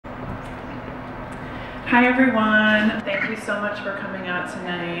Hi everyone, thank you so much for coming out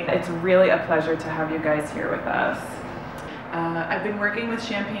tonight. It's really a pleasure to have you guys here with us. I've been working with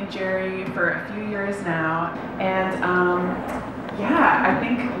Champagne Jerry for a few years now, and yeah, I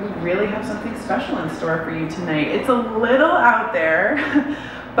think we really have something special in store for you tonight. It's a little out there,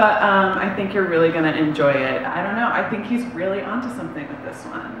 but I think you're really gonna enjoy it. I don't know, I think he's really onto something with this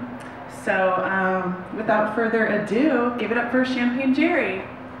one. So without further ado, give it up for Champagne Jerry.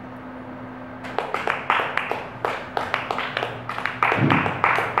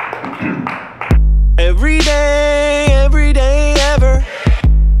 Every day, ever.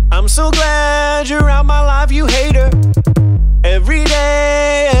 I'm so glad you're out my life, you hater. Every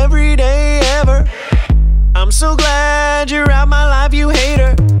day, ever. I'm so glad you're out my life, you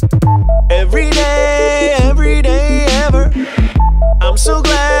hater. Every day, ever. I'm so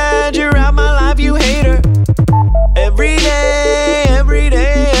glad you're out my life, you hater. Every day,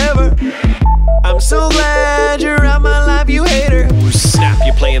 ever. I'm so glad you're out my life, you hater. Snap,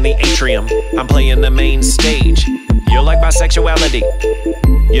 you're playing the atrium, I'm playing the main stage. You're like bisexuality,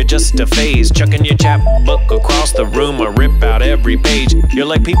 you're just a phase. Chucking your chapbook across the room or rip out every page. You're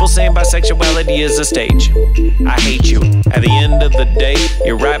like people saying bisexuality is a stage. I hate you. At the end of the day,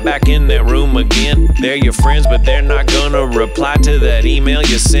 you're right back in that room again. They're your friends, but they're not gonna reply to that email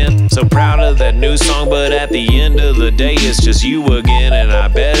you sent. So proud of that new song, but at the end of the day, it's just you again. And I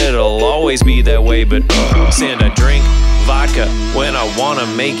bet it'll always be that way, but send a drink. Vodka when I wanna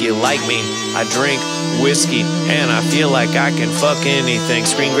make you like me. I drink whiskey and I feel like I can fuck anything.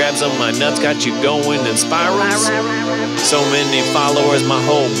 Screen grabs on my nuts got you going in spirals. So many followers, my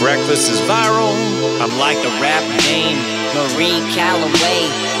whole breakfast is viral. I'm like the rap name Marie Calloway.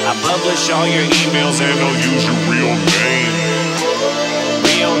 I publish all your emails and I'll use your real name.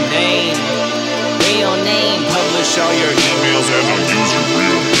 Real name, real name. Publish all your emails and I'll use your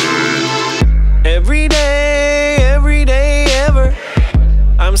real name. Every day, ever.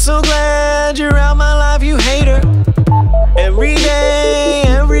 I'm so glad you're out my life, you hater. Every day,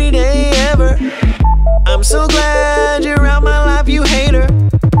 ever. I'm so glad you're out my life, you hater.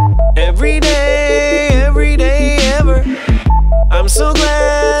 Every day, ever. I'm so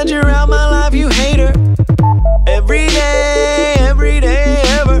glad you're out my life, you hater. Every day,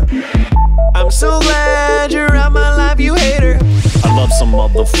 ever. I'm so glad you're out my life, you hater. I love some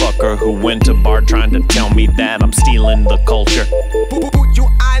motherfucker who went to bar trying to tell me that I'm stealing the culture. Put your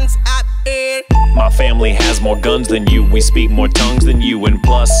hands up here. My family has more guns than you, we speak more tongues than you, and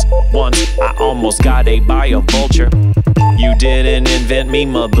plus, once I almost got ate by a vulture. You didn't invent me,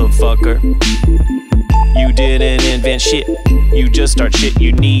 motherfucker. You didn't invent shit, you just start shit.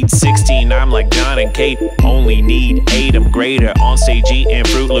 You need 16, I'm like John and Kate. Only need 8, I'm greater. On stage eating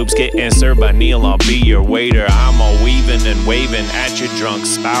Fruit Loops, getting served by Neil, I'll be your waiter. I'm all weaving and waving at your drunk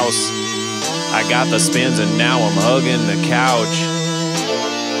spouse. I got the spins and now I'm hugging the couch.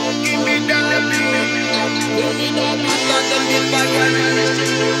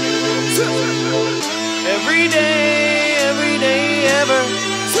 Every day, ever.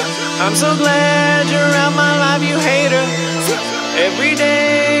 I'm so glad you're out my life, you hater. Every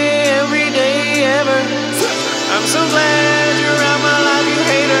day, ever. I'm so glad you're out my life, you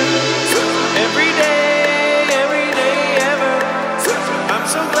hater. Every day, ever. I'm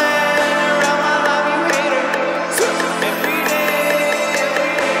so glad you're out my life, you hater. Every day,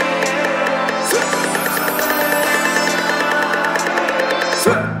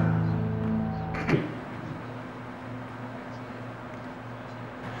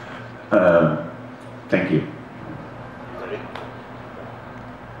 Thank you.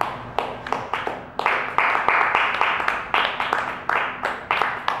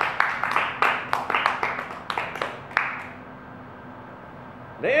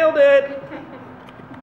 nailed it.